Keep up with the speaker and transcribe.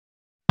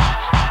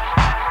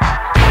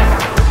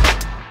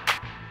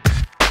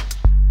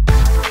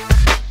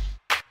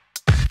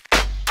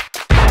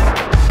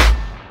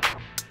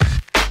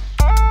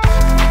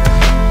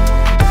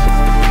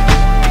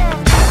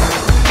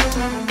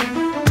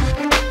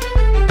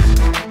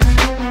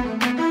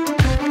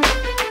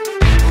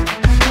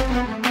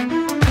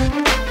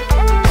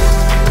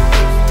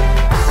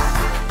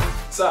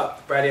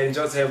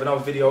Johnson here with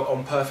another video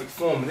on perfect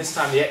form, and this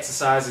time the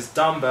exercise is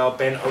dumbbell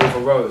bent over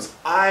rows.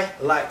 I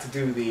like to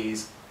do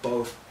these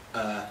both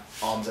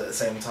arms at the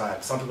same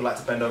time. Some people like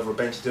to bend over a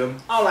bench to do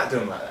them. I like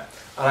doing them like that.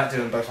 I like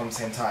doing them both at the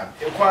same time.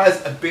 It requires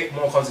a bit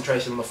more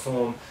concentration on the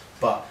form,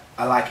 but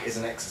I like it as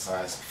an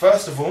exercise.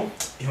 First of all,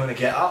 you want to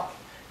get up,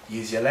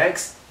 use your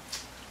legs,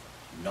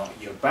 not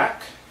your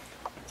back.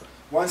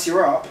 Once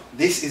you're up,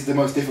 this is the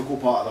most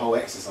difficult part of the whole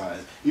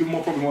exercise,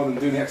 probably more than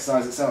doing the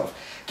exercise itself.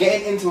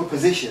 Getting into a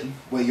position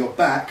where your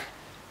back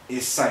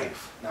is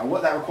safe. Now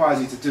what that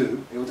requires you to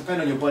do, it will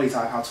depend on your body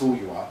type, how tall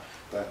you are,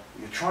 but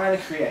you're trying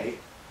to create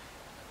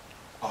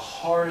a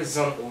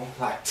horizontal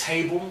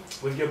table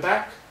with your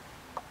back,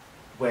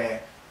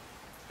 where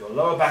your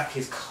lower back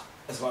has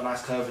got a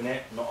nice curve in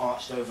it, not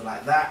arched over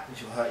like that,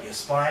 which will hurt your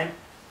spine.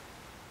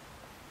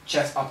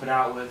 Chest up and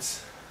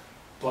outwards.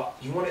 But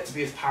you want it to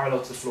be as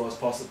parallel to the floor as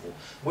possible.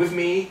 With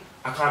me,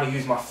 I kind of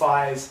use my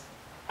thighs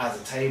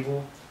as a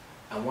table,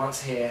 and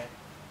once here,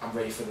 I'm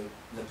ready for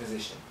the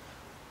position.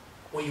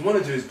 What you want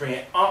to do is bring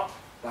it up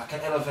like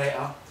an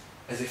elevator,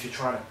 as if you're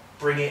trying to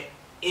bring it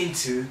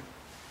into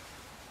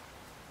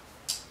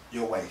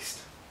your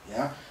waist.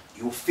 Yeah?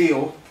 You'll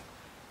feel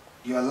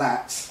your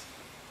lats,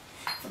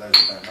 for those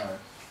who don't know,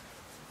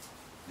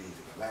 these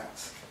are your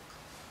lats,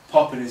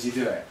 popping as you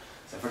do it.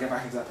 So if I get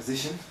back into that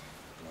position,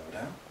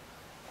 lower down.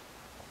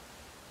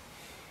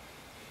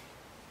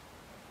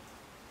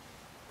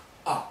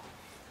 Up.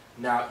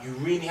 Now you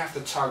really have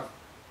to tug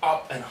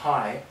up and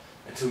high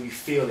until you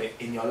feel it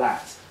in your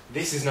lats.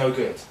 This is no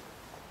good.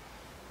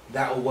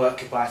 That will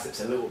work your biceps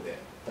a little bit,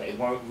 but it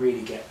won't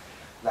really get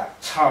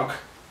that tug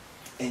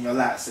in your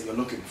lats that you're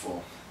looking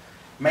for.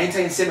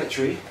 Maintain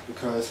symmetry,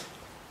 because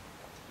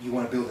you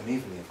want to build them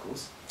evenly, of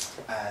course.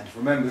 And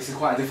remember, this is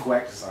quite a difficult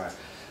exercise,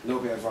 a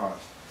little bit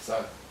advanced.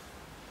 So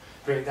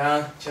bring it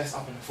down, chest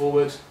up and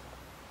forward,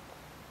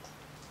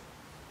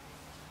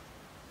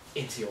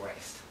 into your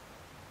waist.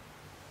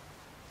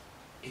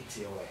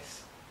 Into your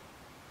waist.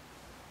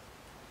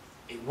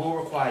 It will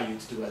require you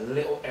to do a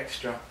little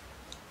extra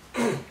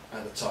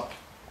at the top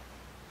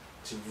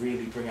to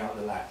really bring out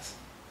the lats.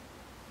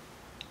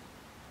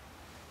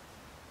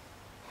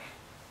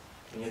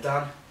 When you're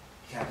done,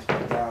 you can just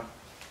put it down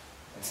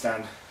and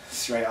stand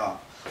straight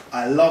up.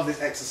 I love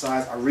this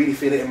exercise. I really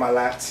feel it in my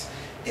lats.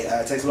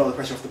 It takes a lot of the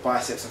pressure off the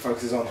biceps and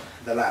focuses on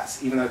the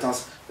lats. Even though it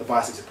does the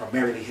biceps, it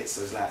primarily hits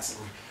those lats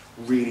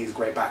and really is a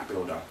great back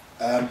builder.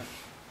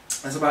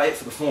 That's about it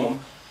for the form.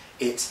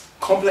 It's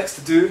complex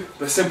to do,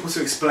 but simple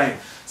to explain.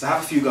 So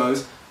have a few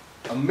goes.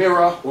 A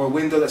mirror or a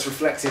window that's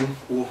reflecting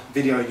or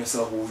videoing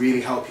yourself will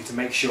really help you to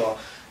make sure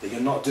that you're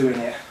not doing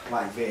it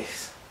like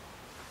this.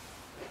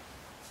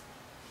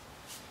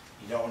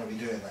 You don't want to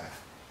be doing that.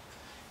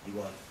 You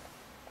want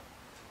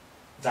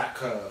that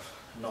curve,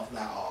 not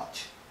that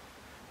arch.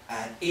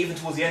 And even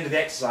towards the end of the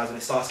exercise, when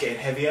it starts getting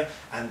heavier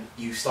and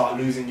you start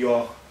losing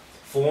your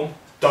form,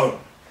 don't.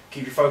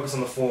 Keep your focus on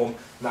the form.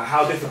 No matter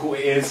how difficult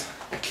it is,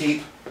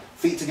 keep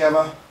feet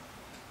together,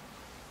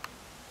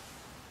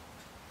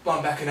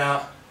 bum back and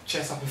out,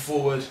 chest up and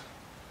forward,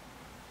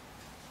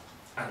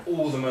 and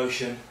all the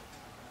motion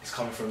is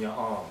coming from your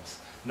arms.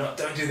 Don't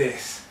do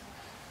this.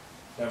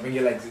 Don't bring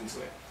your legs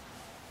into it.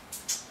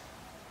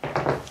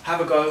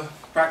 Have a go,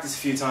 practice a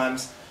few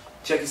times,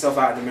 check yourself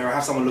out in the mirror,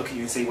 have someone look at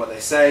you and see what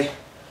they say.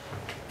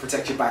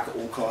 Protect your back at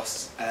all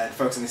costs and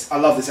focus on this. I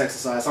love this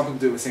exercise. Some people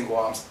do it with single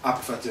arms. I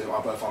prefer to do it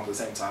with both arms at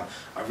the same time.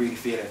 I really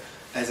feel it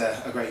as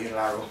a great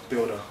unilateral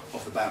builder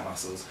of the back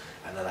muscles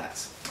and the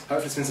lats.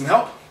 Hopefully it's been some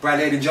help.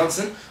 Aidan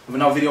Johnson with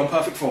another video on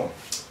perfect form.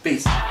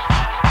 Peace.